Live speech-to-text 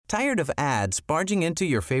Tired of ads barging into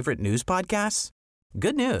your favorite news podcasts?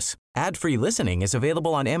 Good news. Ad-free listening is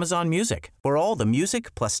available on Amazon Music for all the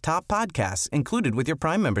music plus top podcasts included with your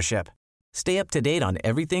Prime membership. Stay up to date on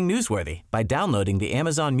everything newsworthy by downloading the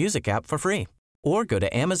Amazon Music app for free or go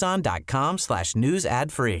to amazon.com/news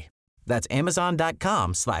ad free. That's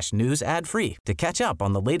amazon.com/news ad free to catch up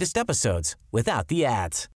on the latest episodes without the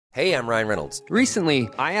ads. Hey, I'm Ryan Reynolds. Recently,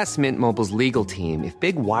 I asked Mint Mobile's legal team if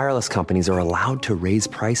big wireless companies are allowed to raise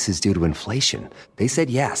prices due to inflation. They said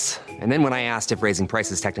yes. And then when I asked if raising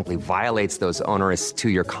prices technically violates those onerous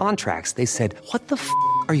two-year contracts, they said, "What the f***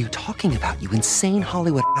 are you talking about, you insane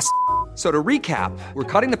Hollywood ass?" So to recap, we're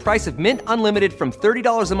cutting the price of Mint Unlimited from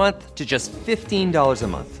 $30 a month to just $15 a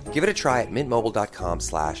month. Give it a try at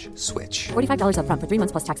mintmobile.com/switch. $45 up front for 3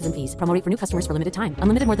 months plus taxes and fees. Promo rate for new customers for limited time.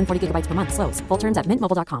 Unlimited more than 40 gigabytes per month. Slows full terms at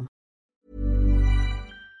mintmobile.com.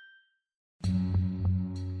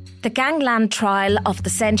 The Gangland Trial of the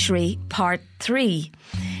Century, Part 3.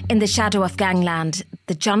 In the shadow of Gangland,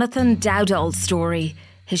 the Jonathan Dowdall story,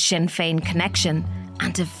 his Sinn Féin connection,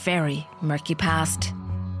 and a very murky past.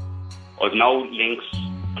 I've no links,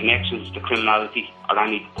 connections to criminality or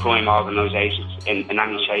any crime organisations in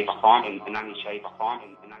any shape or form.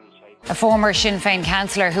 A former Sinn Féin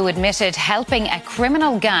councillor who admitted helping a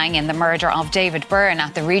criminal gang in the murder of David Byrne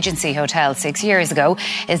at the Regency Hotel 6 years ago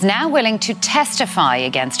is now willing to testify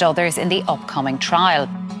against others in the upcoming trial.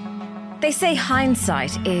 They say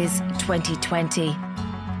hindsight is 2020.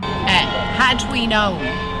 Had we known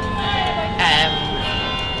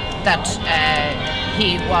that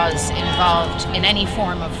he was involved in any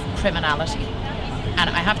form of criminality, and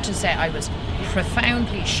I have to say I was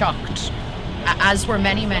profoundly shocked, as were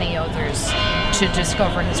many others, to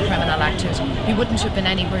discover his criminal activity. He wouldn't have been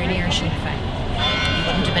anywhere near Sinn Féin. He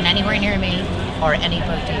wouldn't have been anywhere near me or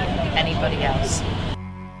anybody else.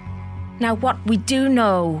 Now, what we do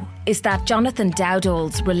know is that Jonathan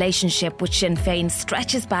Dowdall's relationship with Sinn Féin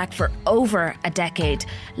stretches back for over a decade,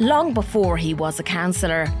 long before he was a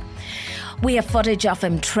councillor. We have footage of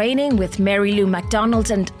him training with Mary Lou MacDonald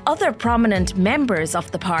and other prominent members of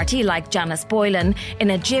the party like Janice Boylan in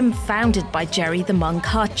a gym founded by Jerry the Monk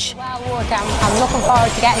Hutch. Well, look, I'm looking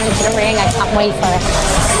forward to getting into the ring. I can't wait for it.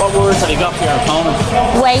 What words have you got for your opponent?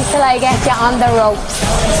 Wait till I get you on the ropes.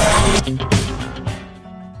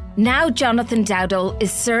 Now Jonathan Dowdall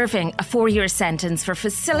is serving a 4-year sentence for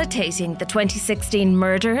facilitating the 2016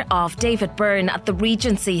 murder of David Byrne at the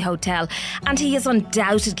Regency Hotel, and he is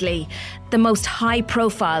undoubtedly the most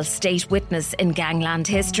high-profile state witness in gangland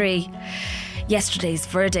history. Yesterday's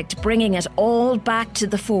verdict bringing it all back to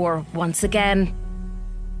the fore once again.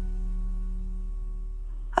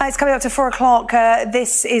 It's coming up to 4 o'clock.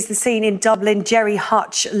 This is the scene in Dublin. Jerry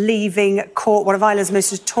Hutch leaving court, one of Ireland's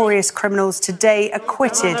most notorious criminals, today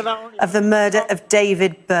acquitted of the murder of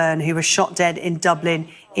David Byrne, who was shot dead in Dublin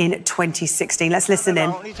in 2016. Let's listen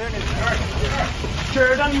in.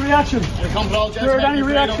 Jared, any reaction? Jared, any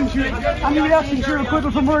reaction to your acquittal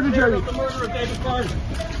for murder, Jerry?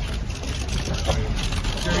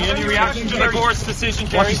 Jerry, any reaction to the court's decision,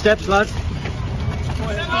 Jerry? Watch your steps, lads.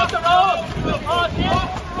 Off the road!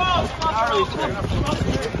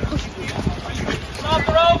 Off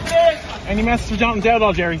the road, please! Any message for Jonathan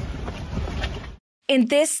Dowdall, Jerry? In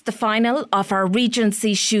this, the final of our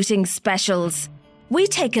Regency shooting specials, we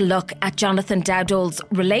take a look at Jonathan Dowdall's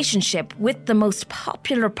relationship with the most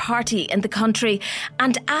popular party in the country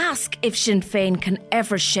and ask if Sinn Féin can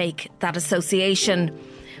ever shake that association.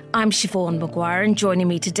 I'm Siobhan Maguire, and joining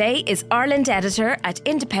me today is Ireland editor at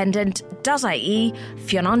independent.ie,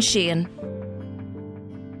 Fionn Sheehan.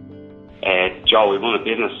 Joe, we run a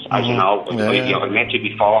business, as you know. I met you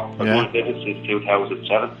before. I've run a business since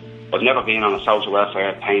 2007. I've never been on a social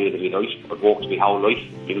welfare payment in my life. I've worked my whole life.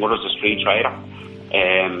 My mother's a street trader.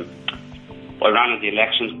 I ran in the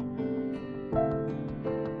election.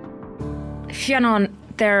 Fionn,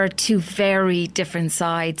 there are two very different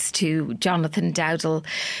sides to Jonathan Dowdall.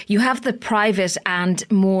 You have the private and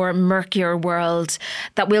more murkier world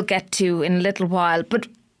that we'll get to in a little while. But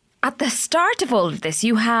at the start of all of this,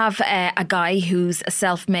 you have a guy who's a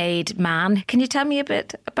self-made man. Can you tell me a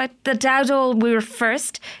bit about the Dowdall we were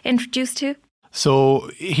first introduced to?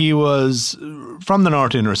 So he was from the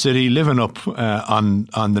North Inner City, living up on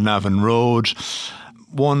the Navan Road.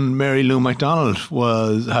 One Mary Lou MacDonald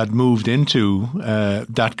had moved into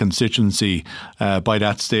that constituency by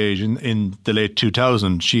that stage in the late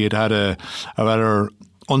 2000s. She had a rather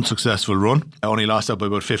unsuccessful run. Only lost out by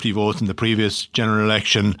about 50 votes in the previous general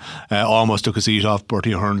election. Almost took a seat off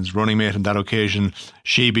Bertie Ahern's running mate on that occasion.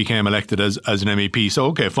 She became elected as an MEP. So,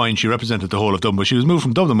 okay, fine, she represented the whole of Dublin, but she was moved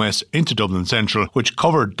from Dublin West into Dublin Central, which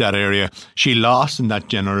covered that area. She lost in that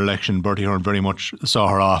general election. Bertie Ahern very much saw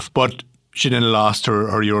her off. But she then lost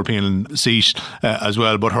her European seat as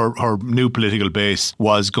well. But her new political base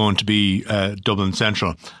was going to be Dublin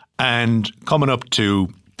Central. And coming up to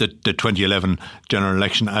the 2011 general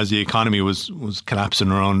election, as the economy was collapsing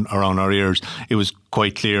around our ears, it was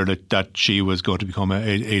quite clear that she was going to become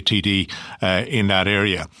a TD in that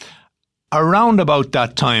area. Around about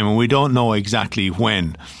that time, and we don't know exactly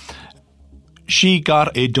when, she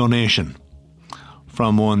got a donation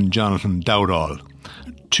from one Jonathan Dowdall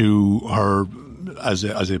to her as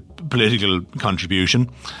a political contribution.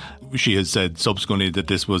 She has said subsequently that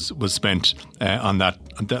this was spent on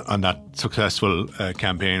that successful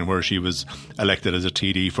campaign where she was elected as a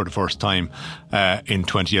TD for the first time in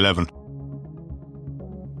 2011.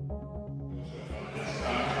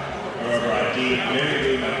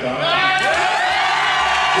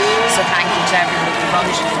 So thank you to everybody who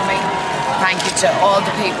voted for me. Thank you to all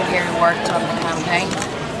the people here who worked on the campaign.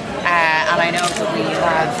 And I know that we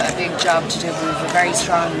have a big job to do. We have a very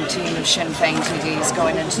strong team of Sinn Féin TDs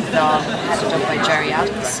going into the Dáil, headed up by Jerry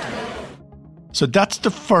Adams. So that's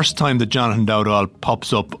the first time that Jonathan Dowdall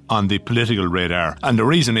pops up on the political radar. And the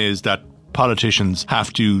reason is that politicians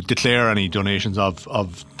have to declare any donations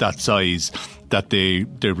of that size that they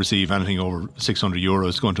receive. Anything over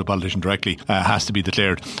 €600 going to a politician directly has to be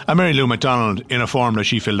declared. And Mary Lou McDonald, in a form that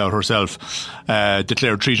she filled out herself,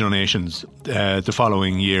 declared 3 donations the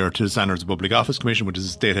following year to the Standards of Public Office Commission, which is a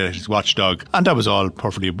state ethics watchdog, and that was all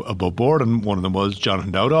perfectly above board. And one of them was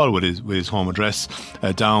Jonathan Dowdall with his home address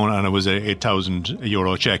down, and it was a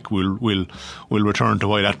 €8,000 cheque. We'll return to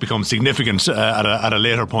why that becomes significant at a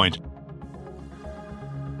later point.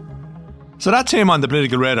 So that's him on the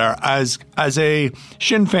political radar as a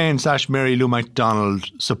Sinn Féin / Mary Lou McDonald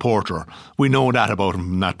supporter. We know that about him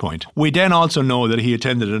from that point. We then also know that he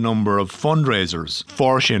attended a number of fundraisers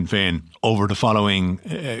for Sinn Féin over the following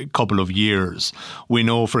couple of years. We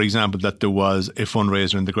know, for example, that there was a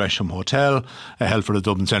fundraiser in the Gresham Hotel held for the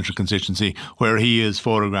Dublin Central constituency, where he is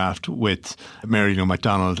photographed with Mary Lou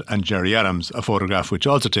McDonald and Jerry Adams, a photograph which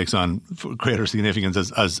also takes on greater significance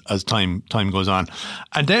as time goes on.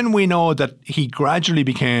 And then we know that he gradually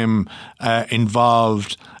became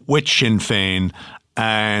involved with Sinn Féin,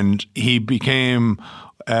 and he became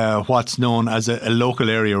what's known as a local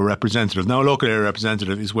area representative. Now, a local area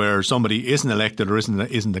representative is where somebody isn't elected or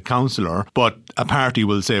isn't a councillor, but a party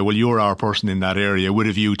will say, well, you're our person in that area, with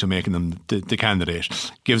a view to making them the candidate.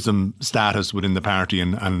 Gives them status within the party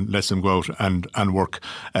and lets them go out and work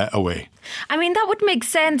away. I mean, that would make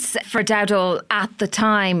sense for Dowdall at the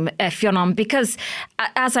time, Fionn, because,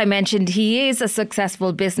 as I mentioned, he is a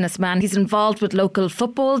successful businessman. He's involved with local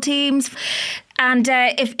football teams. And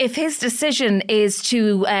if his decision is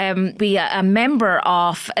to be a member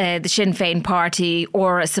of the Sinn Féin party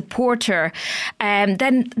or a supporter,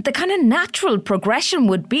 then the kind of natural progression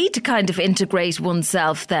would be to kind of integrate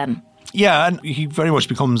oneself then. Yeah, and he very much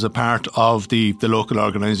becomes a part of the local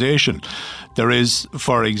organisation. There is,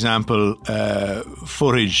 for example,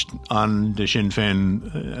 footage on the Sinn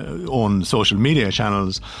Féin own social media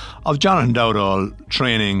channels of Jonathan Dowdall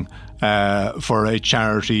training for a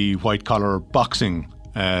charity white-collar boxing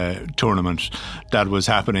tournament that was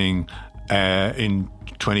happening in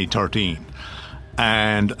 2013.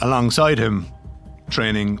 And alongside him,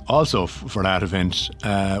 training also for that event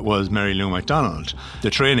was Mary Lou McDonald. The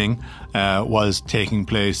training was taking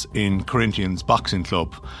place in Corinthians Boxing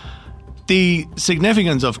Club. The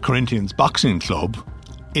significance of Corinthians Boxing Club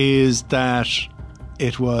is that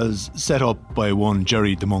it was set up by one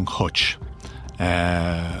Jerry the Monk Hutch.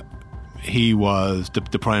 He was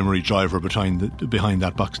the primary driver behind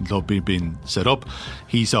that boxing club being set up.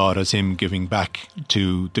 He saw it as him giving back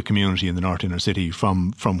to the community in the North Inner City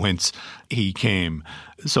from whence he came.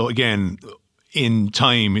 So again, in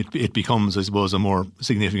time, it becomes, I suppose, a more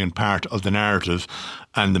significant part of the narrative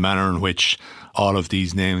and the manner in which all of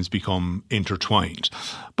these names become intertwined.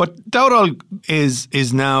 But Dowdall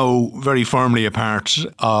is now very firmly a part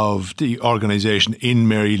of the organisation in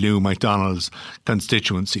Mary Lou McDonald's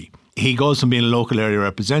constituency. He goes from being a local area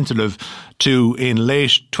representative to, in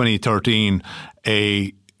late 2013,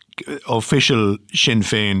 a official Sinn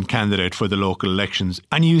Féin candidate for the local elections.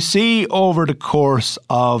 And you see over the course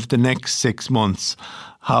of the next 6 months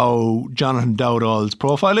how Jonathan Dowdall's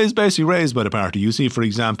profile is basically raised by the party. You see, for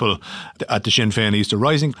example, at the Sinn Féin Easter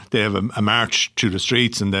Rising, they have a march through the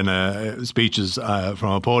streets and then speeches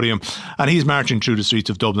from a podium. And he's marching through the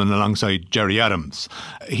streets of Dublin alongside Gerry Adams.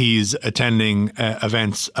 He's attending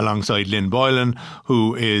events alongside Lynn Boylan,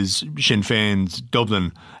 who is Sinn Féin's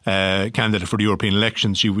Dublin candidate for the European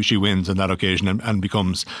elections. She wins on that occasion and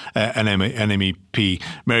becomes an MEP.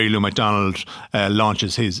 Mary Lou MacDonald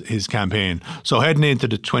launches his campaign. So heading into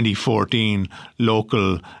the 2014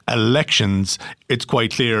 local elections, it's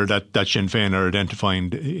quite clear that Sinn Féin are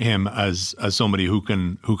identifying him as somebody who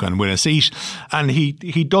can win a seat, and he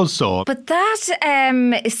does so. But that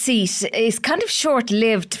seat is kind of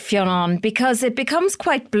short-lived, Fionn, because it becomes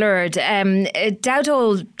quite blurred.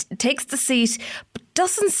 Dowdall takes the seat, but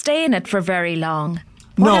doesn't stay in it for very long.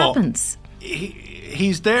 What happens?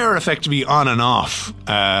 He's there effectively on and off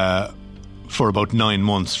for about 9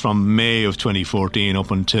 months, from May of 2014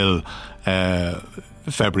 up until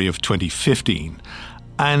February of 2015.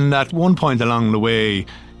 And at one point along the way,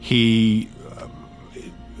 he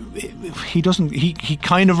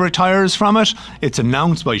kind of retires from it. It's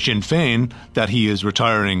announced by Sinn Féin that he is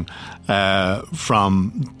retiring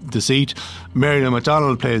from the seat. Mary Lou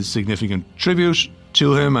MacDonald pays significant tribute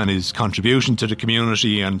to him and his contribution to the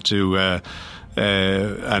community and to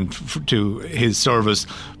his service.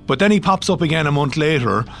 But then he pops up again a month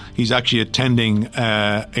later. He's actually attending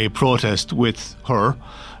a protest with her,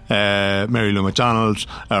 Mary Lou MacDonald,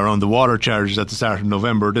 around the water charges at the start of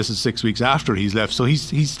November. This is 6 weeks after he's left. So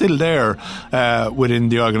he's still there within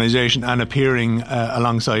the organisation and appearing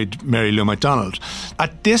alongside Mary Lou MacDonald.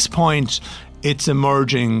 At this point, it's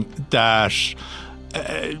emerging that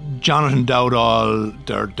Jonathan Dowdall,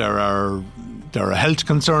 there are health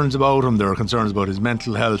concerns about him. There are concerns about his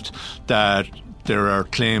mental health, that there are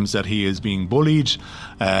claims that he is being bullied,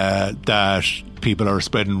 that people are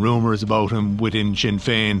spreading rumours about him within Sinn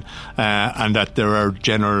Féin, and that there are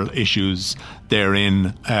general issues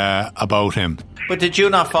therein about him. But did you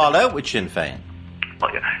not fall out with Sinn Féin?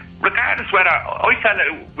 Regardless whether I fell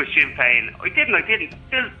out with Sinn Féin, I didn't.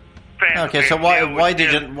 Still friends. Okay, so why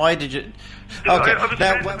did you? Okay,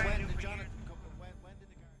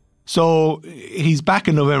 So he's back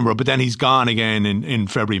in November, but then he's gone again in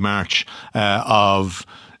February, March of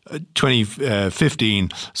 2015.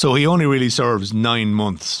 So he only really serves 9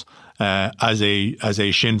 months as a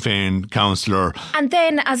Sinn Féin councillor. And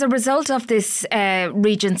then, as a result of this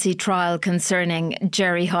Regency trial concerning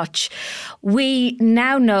Gerry Hutch, we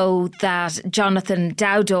now know that Jonathan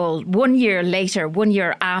Dowdall, 1 year later, 1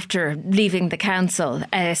 year after leaving the council,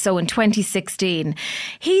 so in 2016,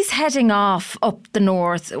 he's heading off up the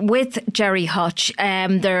north with Gerry Hutch.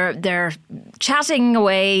 They're chatting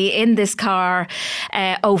away in this car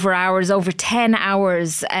over 10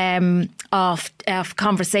 hours of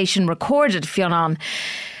conversation recorded, Fionn.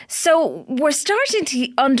 So we're starting to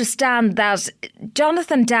understand that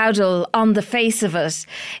Jonathan Dowdall, on the face of it,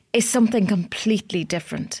 is something completely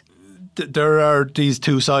different. There are these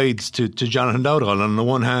two sides to Jonathan Dowdall. On the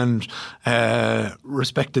one hand,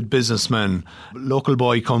 respected businessman, local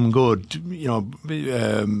boy come good,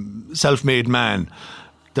 self-made man,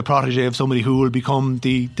 the protege of somebody who will become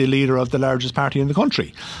the leader of the largest party in the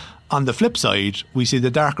country. On the flip side, we see the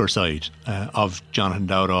darker side of Jonathan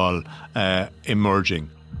Dowdall emerging.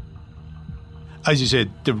 As you said,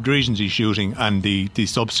 the Regency shooting and the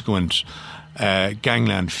subsequent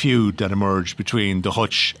gangland feud that emerged between the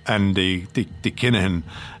Hutch and the Kinahan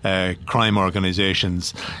crime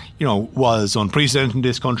organisations, was unprecedented in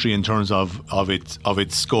this country in terms of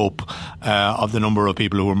its scope, of the number of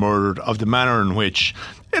people who were murdered, of the manner in which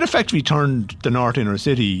it effectively turned the North Inner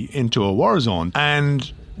City into a war zone. And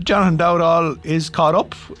Jonathan Dowdall is caught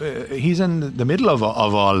up. He's in the middle of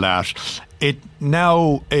all that. It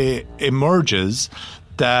now emerges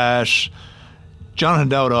that Jonathan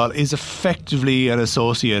Dowdall is effectively an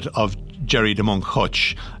associate of Gerry the Monk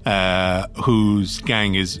Hutch, whose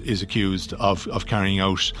gang is accused of carrying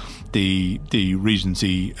out the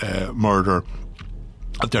Regency murder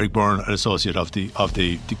of Derek Byrne, an associate of the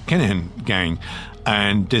Kinahan gang.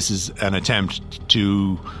 And this is an attempt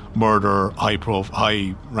to murder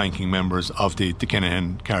high-ranking members of the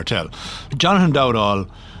Kinahan cartel. Jonathan Dowdall,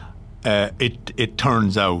 it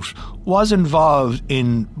turns out, was involved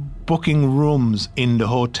in booking rooms in the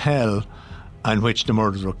hotel in which the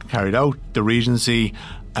murders were carried out, the Regency,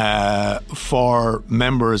 for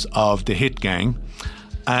members of the Hit gang,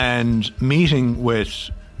 and meeting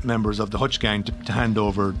with members of the Hutch gang to hand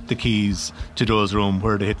over the keys to those rooms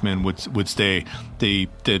where the hitmen would stay the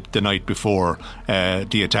night before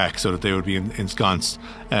the attack, so that they would be ensconced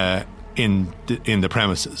in the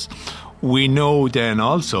premises. We know then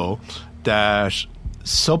also that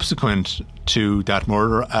subsequent to that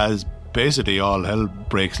murder, as basically all hell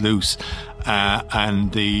breaks loose,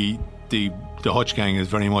 and the Hutch gang is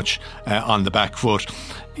very much on the back foot,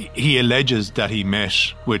 he alleges that he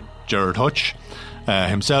met with Gerard Hutch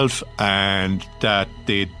himself, and that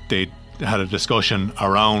they had a discussion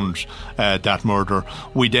around that murder.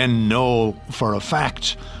 We then know for a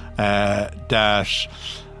fact that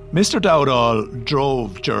Mr. Dowdall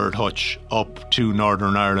drove Gerard Hutch up to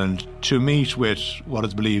Northern Ireland to meet with what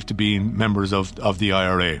is believed to be members of the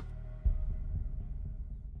IRA.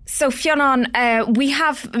 So, Fionn, we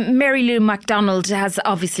have Mary Lou MacDonald has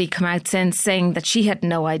obviously come out since saying that she had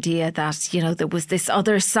no idea that, there was this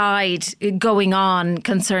other side going on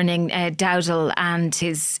concerning Dowdall and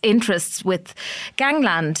his interests with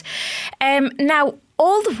gangland. Now,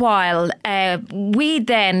 all the while, we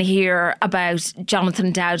then hear about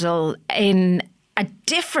Jonathan Dowdall in a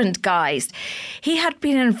different guise. He had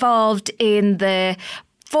been involved in the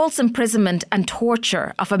false imprisonment and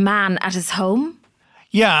torture of a man at his home.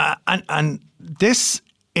 Yeah, and this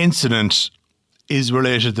incident is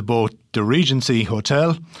related to both the Regency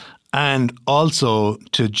Hotel and also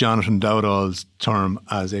to Jonathan Dowdall's term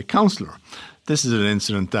as a councillor. This is an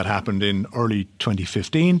incident that happened in early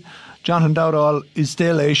 2015. Jonathan Dowdall is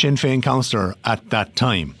still a Sinn Féin councillor at that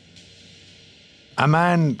time. A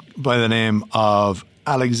man by the name of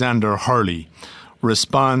Alexander Hurley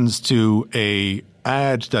responds to a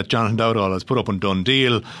ad that Jonathan Dowdall has put up on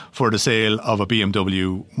Dundee for the sale of a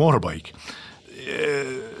BMW motorbike.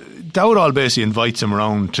 Dowdall basically invites him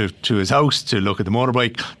around to his house to look at the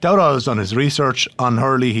motorbike. Dowdall has done his research on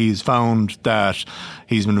Hurley. He's found that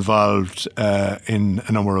he's been involved in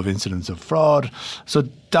a number of incidents of fraud. So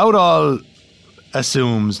Dowdall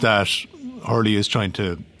assumes that Hurley is trying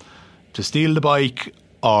to steal the bike,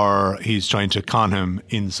 or he's trying to con him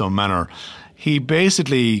in some manner. He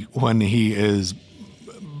basically, when he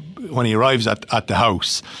arrives at the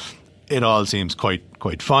house, it all seems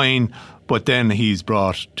quite fine. But then he's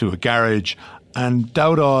brought to a garage, and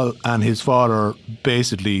Dowdall and his father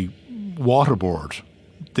basically waterboard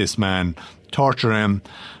this man, torture him,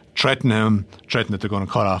 threaten that they're going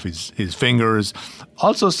to cut off his fingers.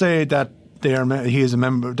 Also say that he is a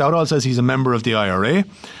member. Dowdall says he's a member of the IRA,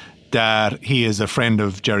 that he is a friend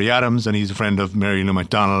of Gerry Adams and he's a friend of Mary Lou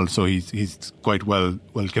MacDonald, so he's quite well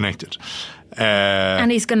connected. And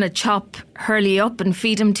he's going to chop Hurley up and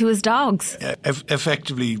feed him to his dogs.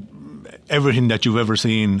 Effectively, everything that you've ever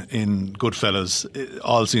seen in Goodfellas, it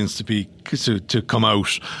all seems to come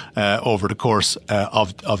out over the course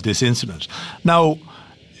of this incident. Now,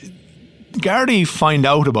 Gardaí find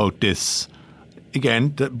out about this,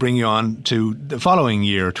 again, to bring you on to the following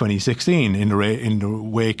year, 2016, in the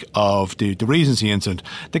wake of the Regency incident.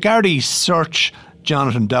 The Gardaí search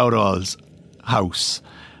Jonathan Dowdall's house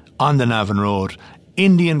on the Navan Road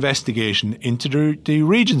in the investigation into the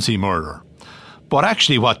Regency murder. But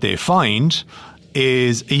actually what they find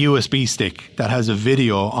is a USB stick that has a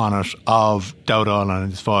video on it of Dowdall and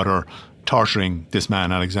his father torturing this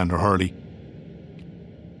man, Alexander Hurley.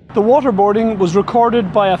 The waterboarding was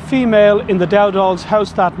recorded by a female in the Dowdall's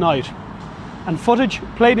house that night, and footage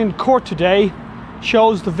played in court today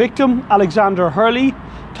shows the victim, Alexander Hurley,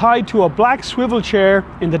 tied to a black swivel chair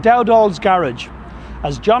in the Dowdall's garage,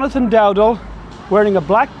 as Jonathan Dowdall, wearing a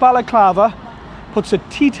black balaclava, puts a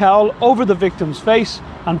tea towel over the victim's face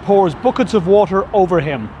and pours buckets of water over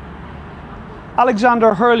him.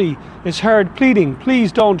 Alexander Hurley is heard pleading,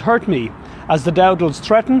 "Please don't hurt me," as the Dowdalls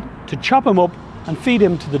threaten to chop him up and feed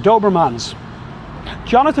him to the Dobermans.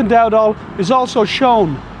 Jonathan Dowdall is also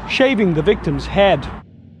shown shaving the victim's head.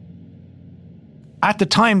 At the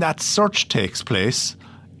time that search takes place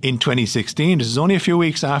in 2016, this is only a few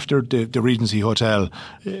weeks after the Regency Hotel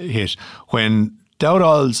hit, when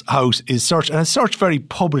Dowdall's house is searched, and it's searched very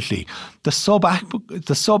publicly. The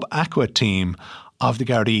sub-aqua team of the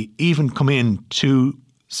Gardaí even come in to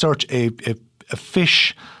search a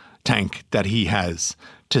fish tank that he has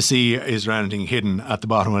to see is there anything hidden at the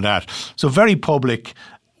bottom of that. So very public,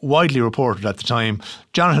 widely reported at the time.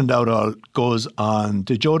 Jonathan Dowdall goes on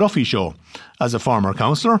the Joe Duffy show as a former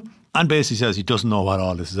councillor and basically says he doesn't know what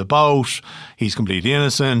all this is about. He's completely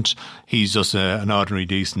innocent. He's just an ordinary,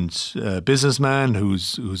 decent businessman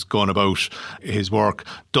who's going about his work,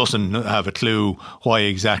 doesn't have a clue why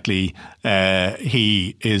exactly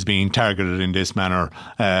he is being targeted in this manner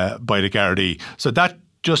by the Gardaí. So that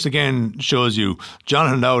just again shows you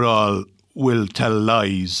Jonathan Dowdall will tell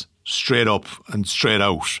lies straight up and straight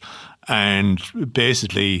out. And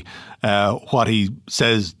basically, what he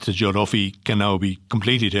says to Joe Duffy can now be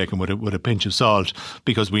completely taken with a pinch of salt,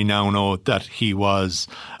 because we now know that he was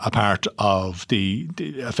a part of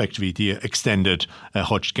effectively the extended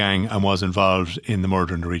Hutch gang and was involved in the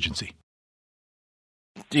murder in the Regency.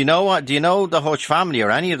 Do you know the Hutch family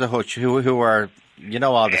or any of the Hutch who are,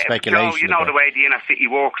 all the speculation? You know the way the inner city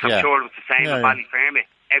works. I'm sure it was the same in Ballyfermot.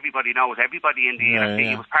 Everybody knows everybody in the inner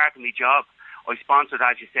city. It was part of my job. I sponsored,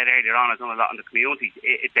 as you said earlier on, I've done a lot in the community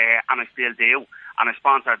there, and I still do. And I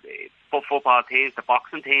sponsored football teams, the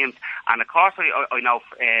boxing teams, and of course I know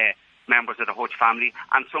members of the Hutch family,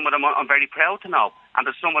 and some of them I'm very proud to know, and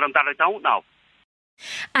there's some of them that I don't know.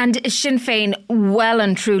 And is Sinn Féin well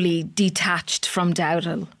and truly detached from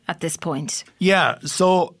Dowdall at this point? Yeah,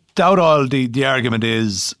 so Dowdall, the argument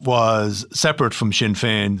was separate from Sinn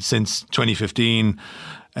Féin since 2015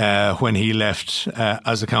 when he left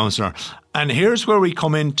as a councillor. And here's where we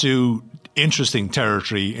come into interesting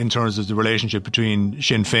territory in terms of the relationship between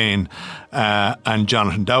Sinn Féin and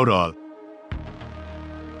Jonathan Dowdall.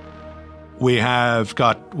 We have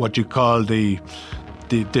got what you call the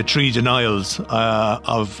three denials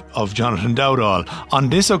of Jonathan Dowdall. On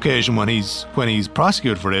this occasion, when he's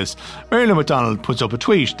prosecuted for this, Mary Lou McDonald puts up a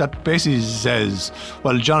tweet that basically says,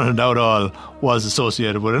 well, Jonathan Dowdall was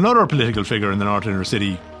associated with another political figure in the North Inner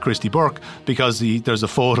City, Christy Burke, because there's a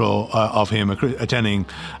photo of him attending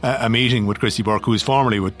a meeting with Christy Burke, who is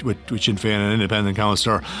formerly with Sinn Féin, an independent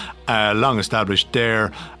councillor, long established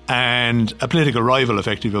there, and a political rival,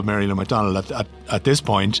 effectively, of Mary Lou McDonald at this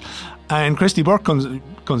point. And Christy Burke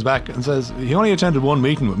comes back and says, he only attended one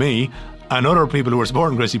meeting with me. And other people who were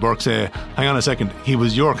supporting Christy Burke say, hang on a second, he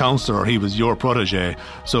was your councillor, or he was your protégé,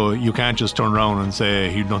 so you can't just turn around and say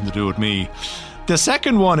he had nothing to do with me. The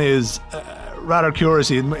second one is rather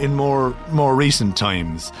curious in more recent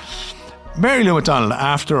times. Mary Lou McDonald,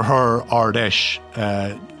 after her Ardèche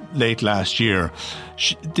late last year,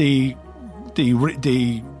 the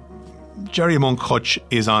Jerry Monk Hutch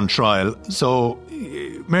is on trial, so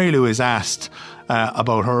Mary Lou is asked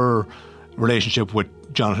about her relationship with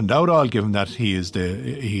Jonathan Dowdall, given that he is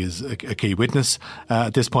a key witness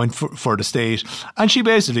at this point for the state, and she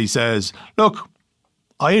basically says, look,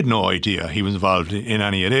 I had no idea he was involved in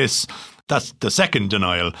any of this. That's the second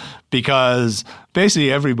denial, because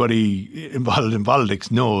basically everybody involved in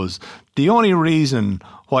politics knows the only reason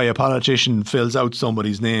why a politician fills out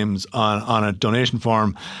somebody's names on a donation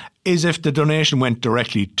form is if the donation went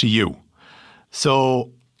directly to you.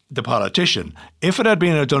 So the politician, if it had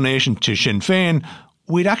been a donation to Sinn Féin,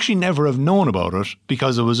 we'd actually never have known about it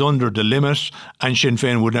because it was under the limit, and Sinn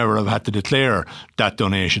Féin would never have had to declare that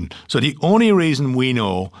donation. So the only reason we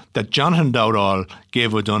know that Jonathan Dowdall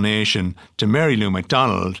gave a donation to Mary Lou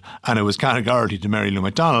McDonald, and it was categorically to Mary Lou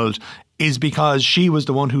McDonald, is because she was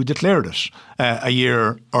the one who declared it a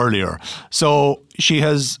year earlier. So she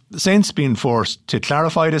has since been forced to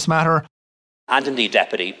clarify this matter. And indeed,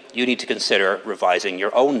 Deputy, you need to consider revising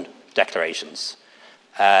your own declarations.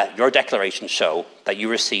 Your declarations show that you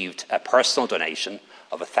received a personal donation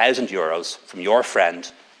of €1,000 from your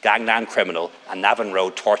friend, gangland criminal and Navan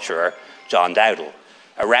Road torturer John Dowdall.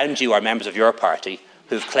 Around you are members of your party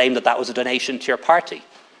who've claimed that was a donation to your party.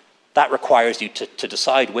 That requires you to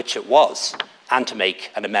decide which it was and to make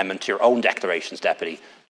an amendment to your own declarations, Deputy.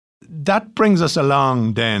 That brings us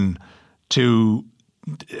along then to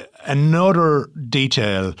another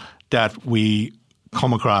detail that we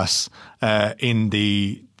come across in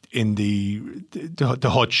the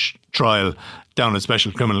Hutch trial down at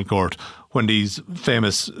Special Criminal Court, when these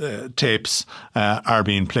famous tapes are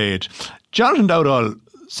being played. Jonathan Dowdall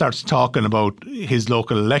starts talking about his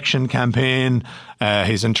local election campaign,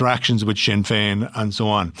 his interactions with Sinn Féin and so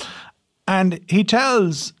on. And he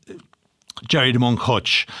tells Jerry de Monk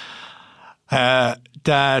Hutch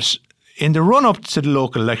that in the run-up to the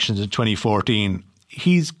local elections in 2014,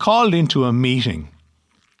 he's called into a meeting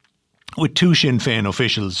with two Sinn Féin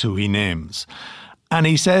officials who he names. And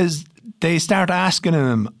he says they start asking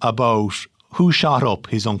him about who shot up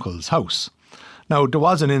his uncle's house. Now, there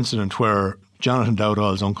was an incident where Jonathan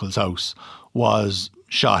Dowdall's uncle's house was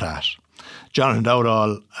shot at. Jonathan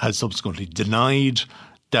Dowdall has subsequently denied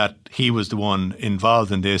that he was the one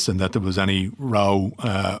involved in this and that there was any row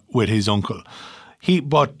with his uncle.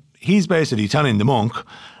 But he's basically telling the Monk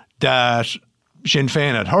that Sinn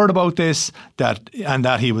Féin had heard about this, and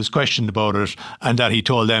that he was questioned about it, and that he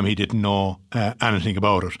told them he didn't know anything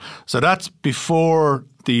about it. So that's before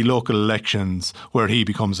the local elections where he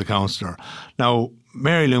becomes a councillor. Now,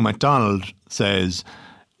 Mary Lou McDonald says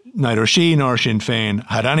neither she nor Sinn Féin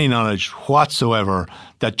had any knowledge whatsoever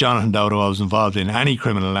that Jonathan Dowdall was involved in any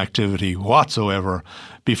criminal activity whatsoever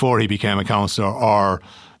before he became a councillor, or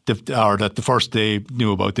that the first they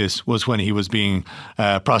knew about this was when he was being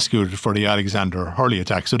prosecuted for the Alexander Hurley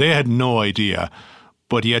attack. So they had no idea.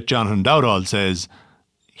 But yet Jonathan Dowdall says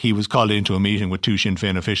he was called into a meeting with two Sinn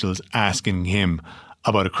Féin officials asking him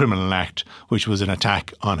about a criminal act, which was an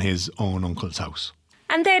attack on his own uncle's house.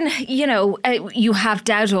 And then, you have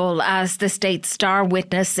Dowdall as the state's star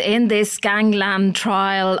witness in this gangland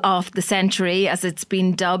trial of the century, as it's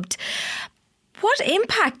been dubbed. What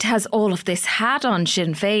impact has all of this had on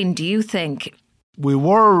Sinn Féin, do you think? We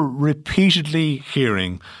were repeatedly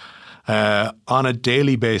hearing on a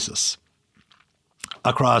daily basis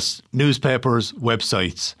across newspapers,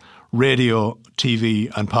 websites, radio,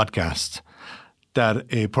 TV and podcasts that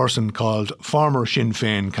a person called former Sinn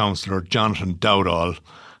Féin councillor Jonathan Dowdall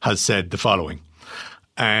has said the following.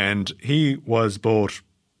 And he was both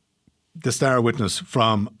the star witness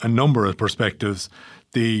from a number of perspectives.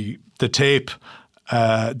 The tape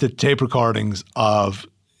recordings of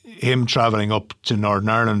him travelling up to Northern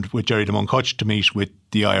Ireland with Jerry de Moncouch to meet with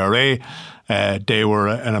the IRA. They were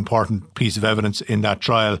an important piece of evidence in that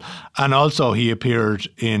trial. And also he appeared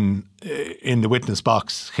in the witness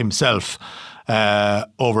box himself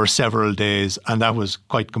over several days, and that was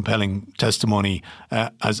quite compelling testimony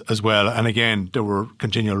as well. And again, there were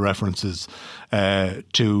continual references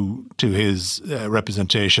to his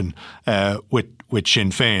representation with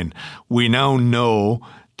Sinn Féin. We now know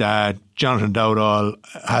that Jonathan Dowdall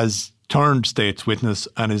has turned state's witness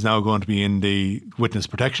and is now going to be in the witness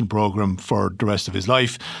protection programme for the rest of his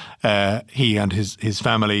life, he and his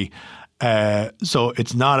family. So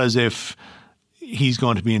it's not as if he's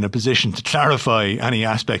going to be in a position to clarify any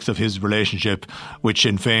aspects of his relationship with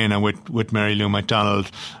Sinn Féin and with Mary Lou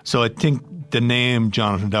McDonald. So I think the name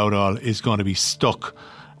Jonathan Dowdall is going to be stuck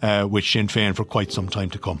with Sinn Féin for quite some time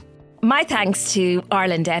to come. My thanks to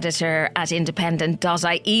Ireland editor at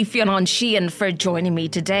independent.ie, Fionn Sheehan, for joining me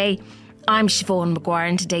today. I'm Siobhan Maguire,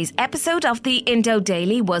 and today's episode of the Indo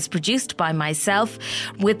Daily was produced by myself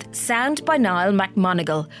with sound by Niall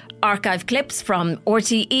McMonigal. Archive clips from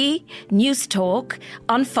RTE, News Talk,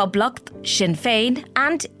 On Phoblacht, Sinn Féin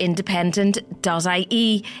and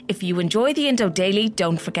independent.ie. If you enjoy the Indo Daily,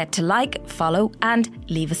 don't forget to like, follow and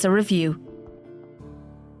leave us a review.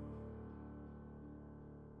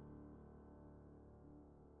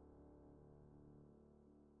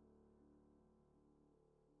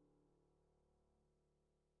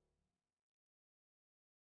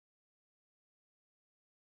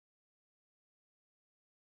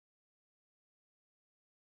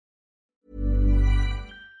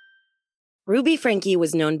 Ruby Franke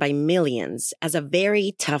was known by millions as a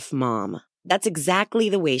very tough mom. That's exactly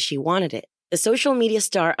the way she wanted it. The social media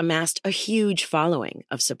star amassed a huge following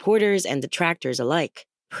of supporters and detractors alike,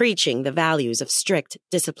 preaching the values of strict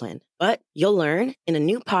discipline. But you'll learn in a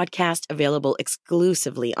new podcast available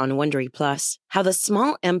exclusively on Wondery Plus how the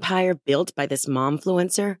small empire built by this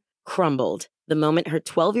momfluencer crumbled the moment her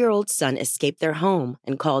 12-year-old son escaped their home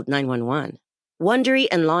and called 911. Wondery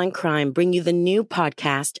and Law and Crime bring you the new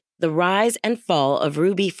podcast, The Rise and Fall of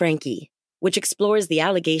Ruby Franke, which explores the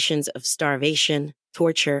allegations of starvation,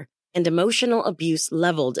 torture, and emotional abuse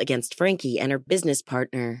leveled against Franke and her business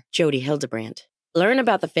partner, Jody Hildebrandt. Learn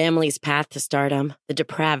about the family's path to stardom, the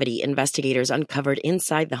depravity investigators uncovered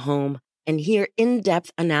inside the home, and hear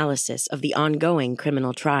in-depth analysis of the ongoing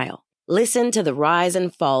criminal trial. Listen to The Rise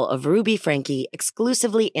and Fall of Ruby Franke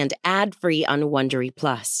exclusively and ad-free on Wondery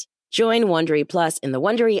Plus. Join Wondery Plus in the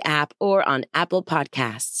Wondery app or on Apple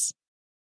Podcasts.